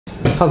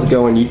How's it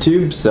going,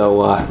 YouTube?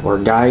 So, or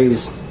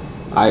guys,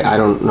 I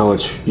don't know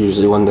which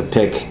usually one to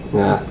pick,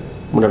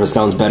 whatever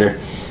sounds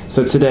better.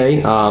 So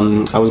today,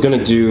 I was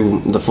gonna do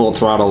the full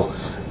throttle,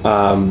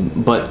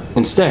 but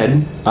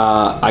instead,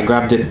 I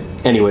grabbed it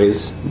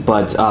anyways,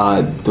 but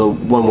the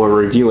one we're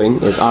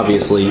reviewing is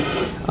obviously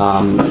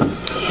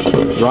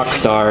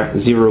Rockstar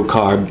Zero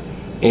Carb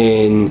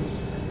in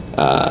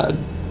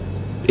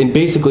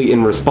basically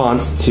in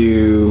response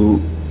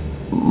to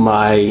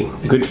my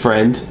good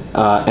friend,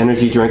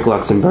 Energy Drink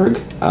Luxembourg.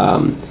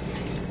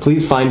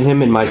 Please find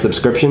him in my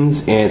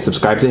subscriptions and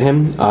subscribe to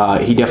him.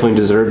 He definitely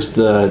deserves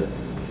the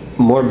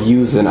more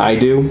views than I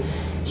do.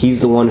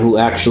 He's the one who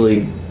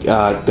actually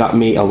got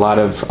me a lot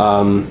of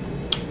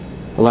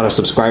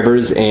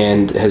subscribers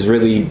and has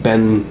really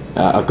been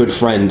a good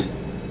friend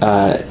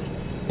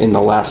in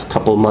the last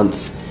couple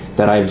months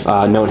that I've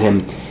known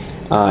him.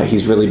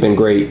 He's really been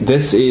great.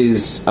 This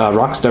is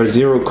Rockstar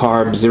Zero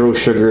Carb, Zero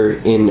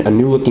Sugar in a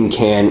new looking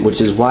can,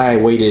 which is why I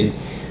waited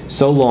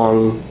so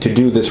long to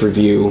do this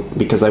review,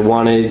 because I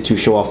wanted to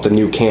show off the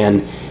new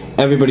can.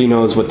 Everybody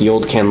knows what the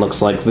old can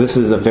looks like. This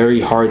is a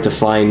very hard to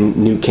find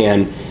new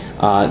can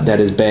that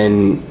has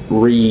been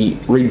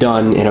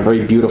redone in a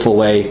very beautiful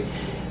way.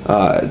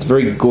 It's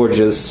very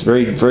gorgeous,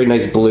 very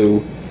nice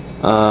blue.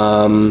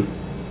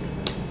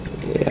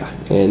 Yeah,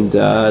 and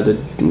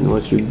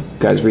let you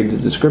guys read the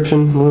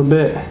description a little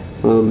bit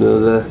of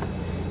the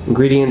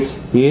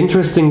ingredients. The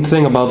interesting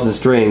thing about this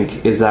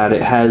drink is that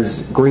it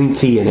has green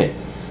tea in it,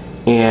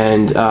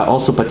 and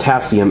also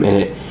potassium in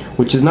it,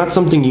 which is not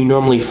something you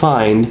normally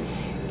find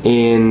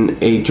in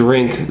a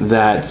drink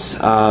that's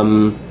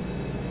a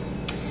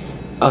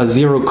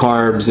zero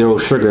carb, zero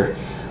sugar.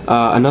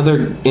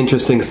 Another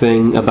interesting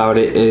thing about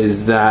it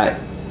is that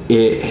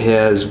it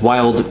has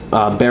wild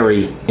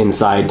berry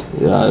inside.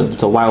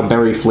 It's a wild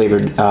berry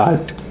flavored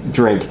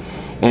drink,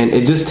 and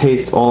it just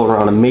tastes all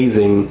around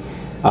amazing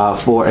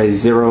for a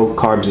zero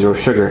carb, zero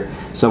sugar.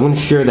 So I'm going to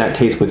share that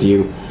taste with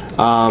you.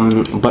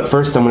 But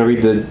first I'm going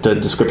to read the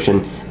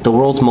description. The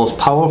world's most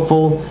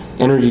powerful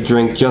energy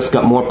drink just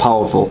got more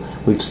powerful.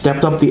 We've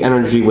stepped up the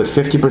energy with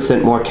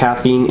 50% more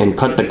caffeine and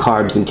cut the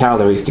carbs and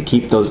calories to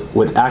keep those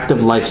with active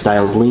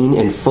lifestyles lean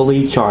and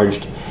fully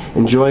charged.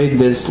 Enjoy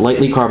this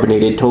lightly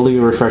carbonated, totally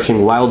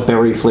refreshing wild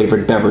berry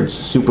flavored beverage,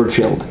 super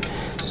chilled.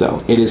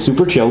 So it is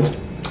super chilled,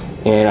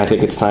 and I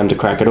think it's time to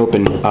crack it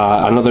open.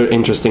 Another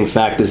interesting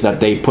fact is that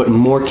they put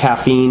more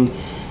caffeine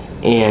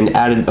and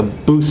added a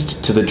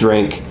boost to the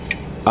drink,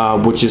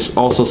 which is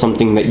also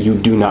something that you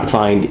do not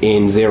find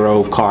in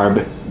zero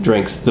carb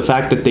drinks. The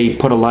fact that they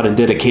put a lot of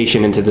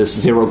dedication into this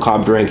zero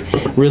carb drink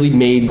really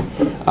made,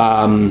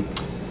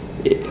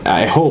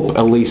 I hope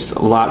at least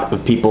a lot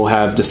of people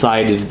have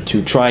decided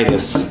to try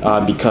this,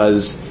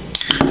 because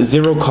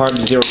zero carb,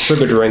 zero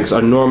sugar drinks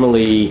are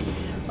normally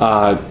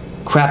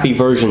crappy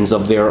versions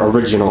of their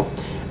original.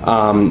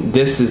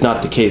 This is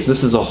not the case.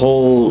 This is a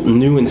whole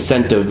new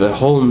incentive, a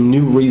whole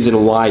new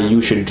reason why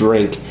you should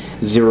drink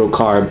zero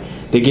carb.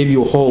 They give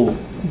you a whole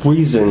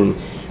reason.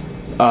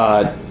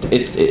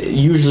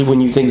 Usually when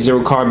you think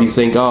zero carb, you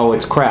think, oh,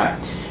 it's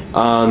crap.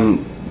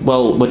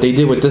 Well, what they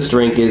did with this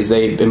drink is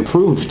they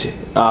improved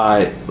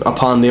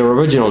upon their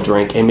original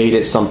drink and made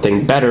it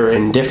something better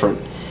and different.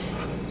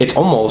 It's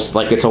almost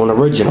like its own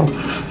original.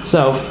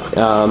 So,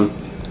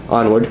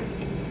 onward.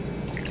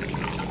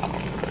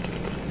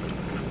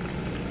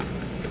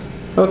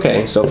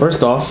 Okay, so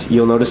first off,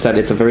 you'll notice that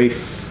it's a very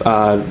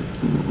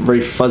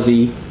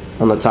fuzzy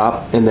on the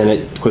top, and then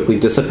it quickly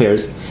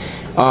disappears.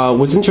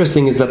 What's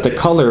interesting is that the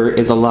color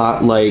is a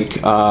lot like,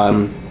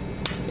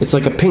 it's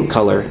like a pink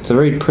color. It's a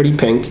very pretty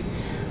pink.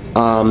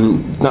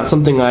 Not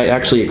something I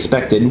actually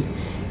expected.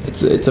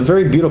 It's a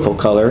very beautiful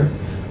color.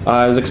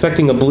 I was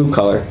expecting a blue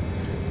color,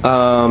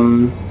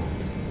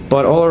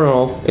 but all in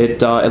all,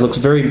 it looks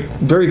very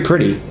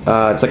pretty.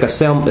 It's like a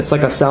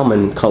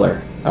salmon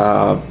color.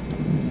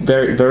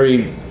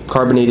 Very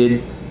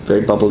carbonated,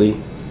 very bubbly.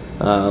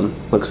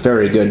 Looks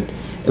very good.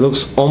 It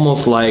looks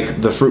almost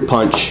like the fruit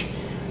punch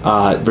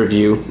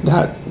review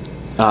that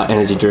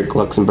Energy Drink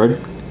Luxembourg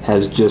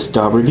has just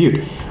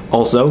reviewed.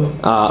 Also,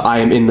 I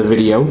am in the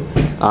video.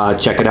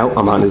 Check it out.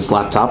 I'm on his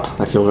laptop.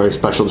 I feel very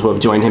special to have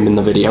joined him in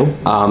the video.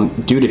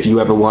 Dude, if you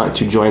ever want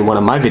to join one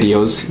of my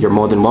videos, you're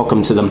more than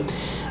welcome to them.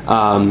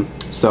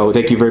 So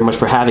thank you very much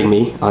for having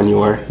me on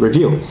your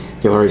review. I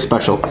feel very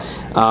special. With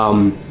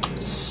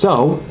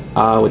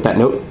that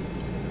note,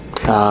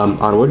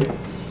 onward.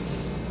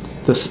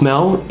 The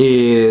smell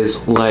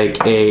is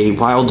like a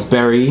wild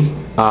berry,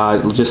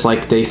 just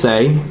like they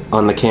say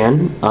on the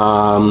can.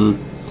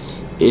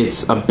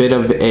 It's a bit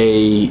of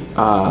a,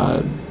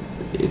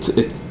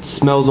 it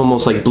smells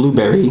almost like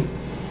blueberry,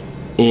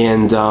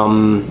 and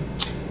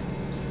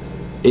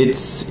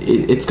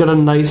it's got a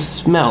nice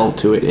smell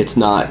to it. It's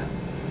not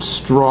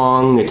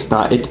strong. It's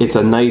not. It's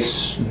a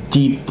nice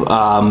deep,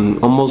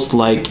 almost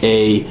like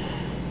a.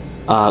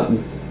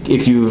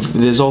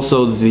 There's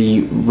also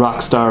the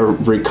Rockstar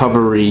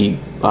Recovery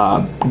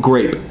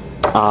grape.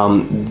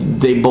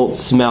 They both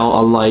smell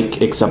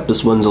alike, except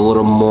this one's a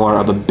little more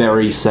of a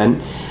berry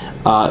scent.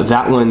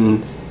 That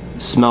one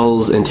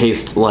smells and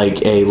tastes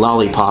like a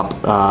lollipop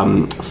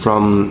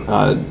from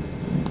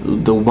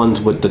the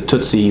ones with the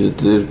Tootsie,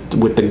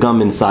 with the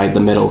gum inside the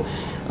middle.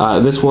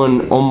 This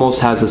one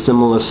almost has a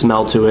similar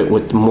smell to it,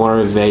 with more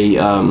of a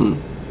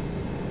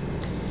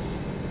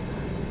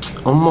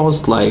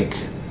almost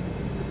like,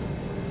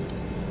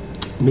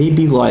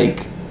 maybe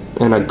like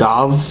an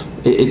agave.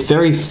 It's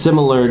very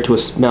similar to a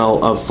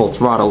smell of Full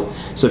Throttle.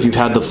 So if you've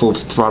had the Full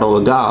Throttle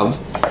agave,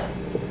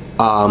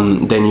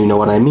 then you know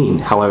what I mean.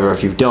 However,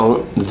 if you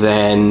don't,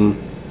 then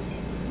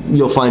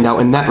you'll find out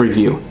in that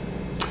review.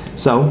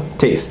 So,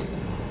 taste.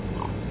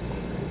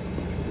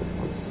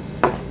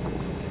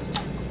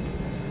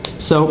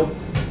 So,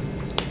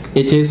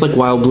 it tastes like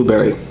wild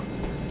blueberry.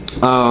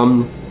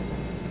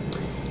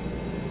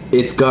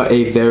 It's got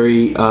a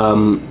very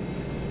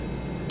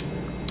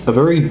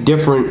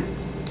different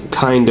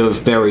kind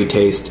of berry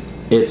taste.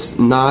 It's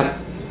not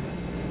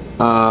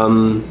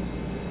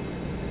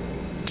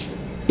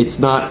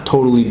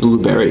totally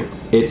blueberry.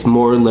 It's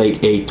more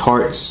like a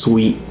tart,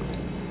 sweet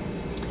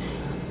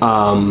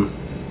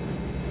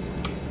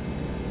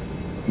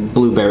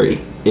blueberry.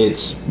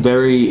 It's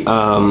very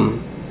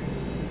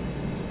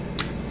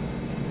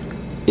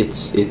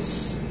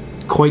it's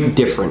quite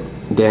different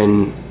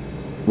than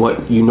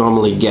what you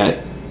normally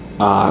get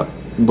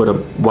with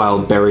a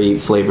wild berry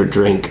flavored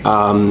drink.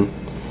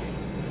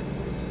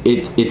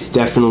 It's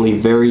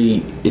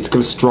definitely it's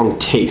got a strong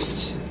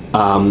taste,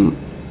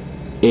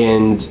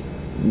 and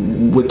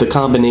with the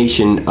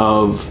combination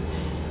of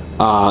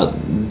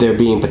there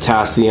being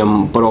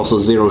potassium but also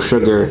zero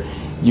sugar,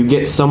 you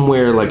get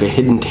somewhere like a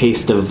hidden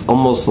taste of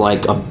almost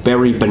like a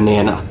berry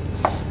banana.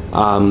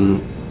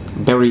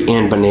 Berry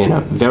and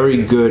banana.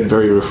 Very good,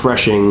 very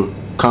refreshing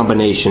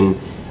combination.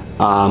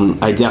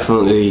 I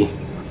definitely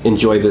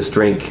enjoy this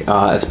drink,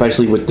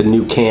 especially with the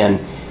new can.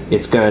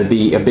 It's gonna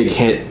be a big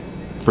hit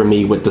for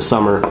me with the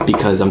summer,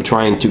 because I'm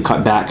trying to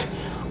cut back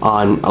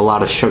on a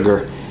lot of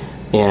sugar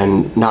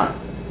and not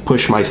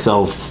push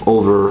myself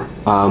over.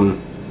 I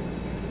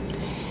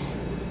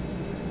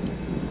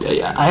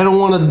don't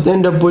want to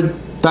end up with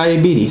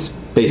diabetes,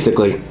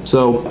 basically.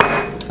 So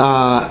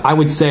I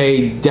would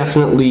say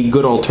definitely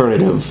good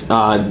alternative.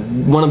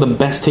 One of the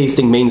best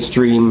tasting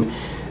mainstream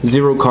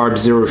zero carb,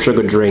 zero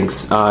sugar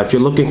drinks. If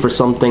you're looking for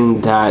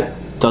something that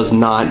does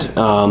not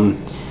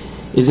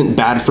isn't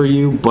bad for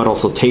you but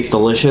also tastes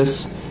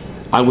delicious,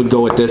 I would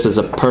go with this as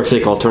a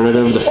perfect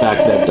alternative. The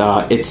fact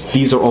that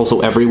these are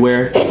also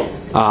everywhere.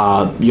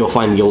 You'll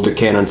find the older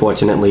can,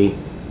 unfortunately,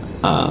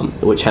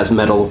 which has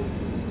metal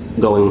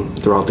going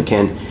throughout the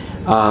can.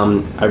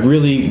 I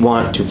really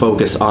want to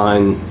focus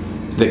on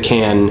the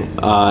can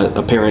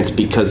appearance,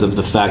 because of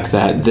the fact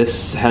that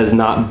this has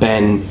not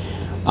been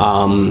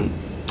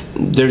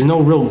there's no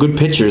real good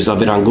pictures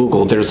of it on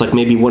Google. There's like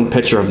maybe one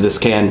picture of this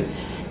can,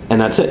 and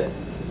that's it.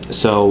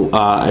 So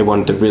I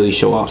wanted to really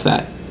show off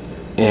that,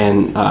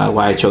 and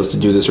why I chose to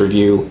do this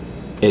review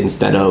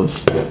instead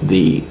of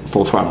the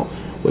Full Throttle,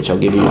 which I'll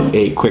give you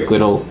a quick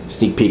little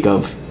sneak peek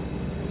of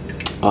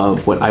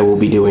what I will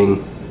be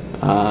doing.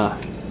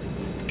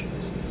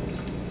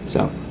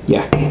 So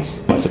yeah,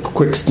 that's a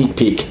quick sneak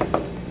peek.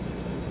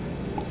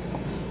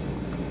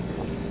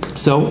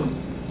 So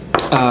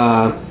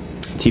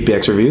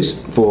TPX reviews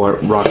for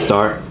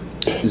Rockstar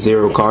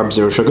Zero Carb,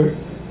 Zero Sugar.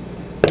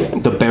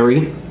 The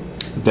berry,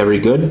 very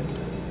good.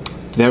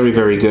 Very,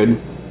 very good.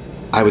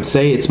 I would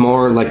say it's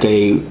more like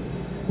a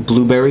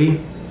blueberry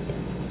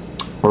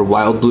or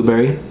wild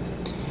blueberry.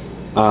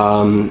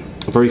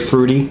 Very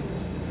fruity,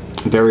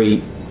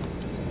 very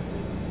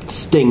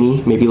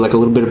stingy, maybe like a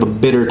little bit of a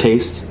bitter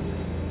taste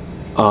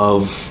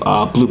of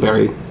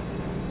blueberry.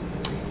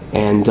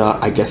 And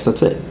I guess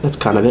that's it. That's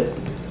kind of it.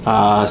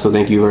 So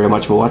thank you very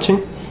much for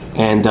watching.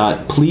 And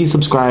please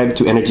subscribe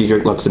to Energy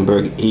Drink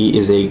Luxembourg. He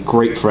is a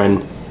great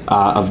friend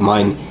of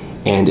mine.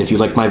 And if you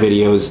like my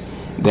videos,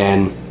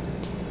 then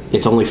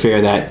it's only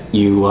fair that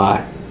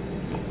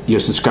you're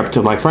subscribed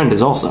to my friend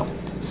as also.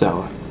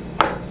 So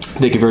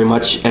thank you very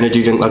much,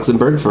 Energy Drink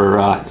Luxembourg,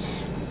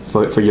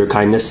 for your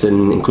kindness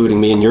and including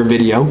me in your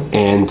video,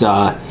 and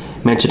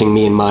mentioning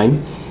me in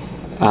mine,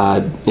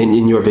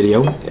 in your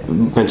video,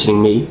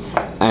 mentioning me.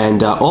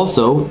 And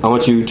also, I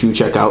want you to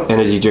check out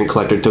Energy Drink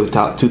Collector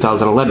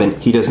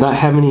 2011. He does not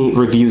have any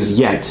reviews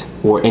yet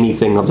or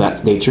anything of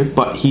that nature,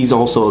 but he's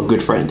also a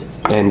good friend.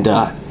 And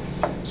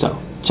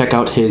so check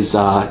out his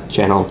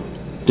channel,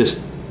 just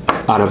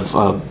out of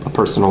a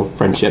personal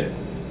friendship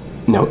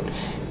note,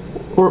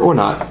 or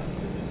not.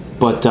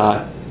 But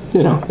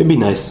you know, it'd be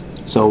nice.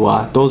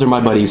 So those are my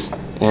buddies.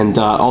 And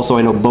also,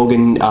 I know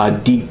Bogan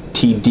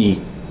DTD,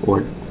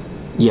 or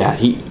yeah,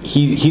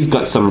 he's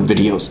got some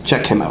videos.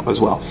 Check him out as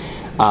well.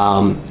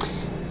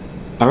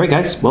 Alright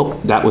guys, well,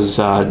 that was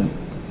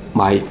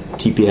my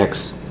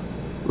TPX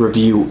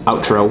review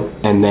outro,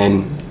 and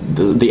then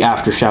the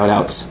after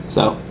shoutouts.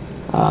 So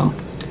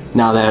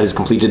now that I has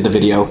completed the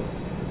video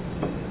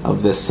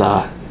of this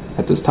at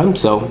this time,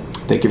 so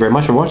thank you very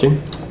much for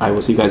watching. I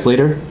will see you guys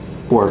later,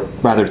 or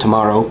rather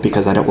tomorrow,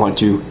 because I don't want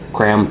to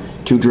cram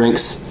 2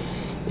 drinks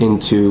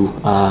into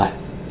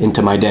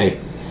my day.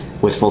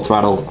 with Full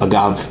Throttle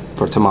agave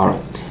for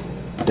tomorrow.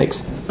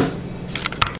 Thanks.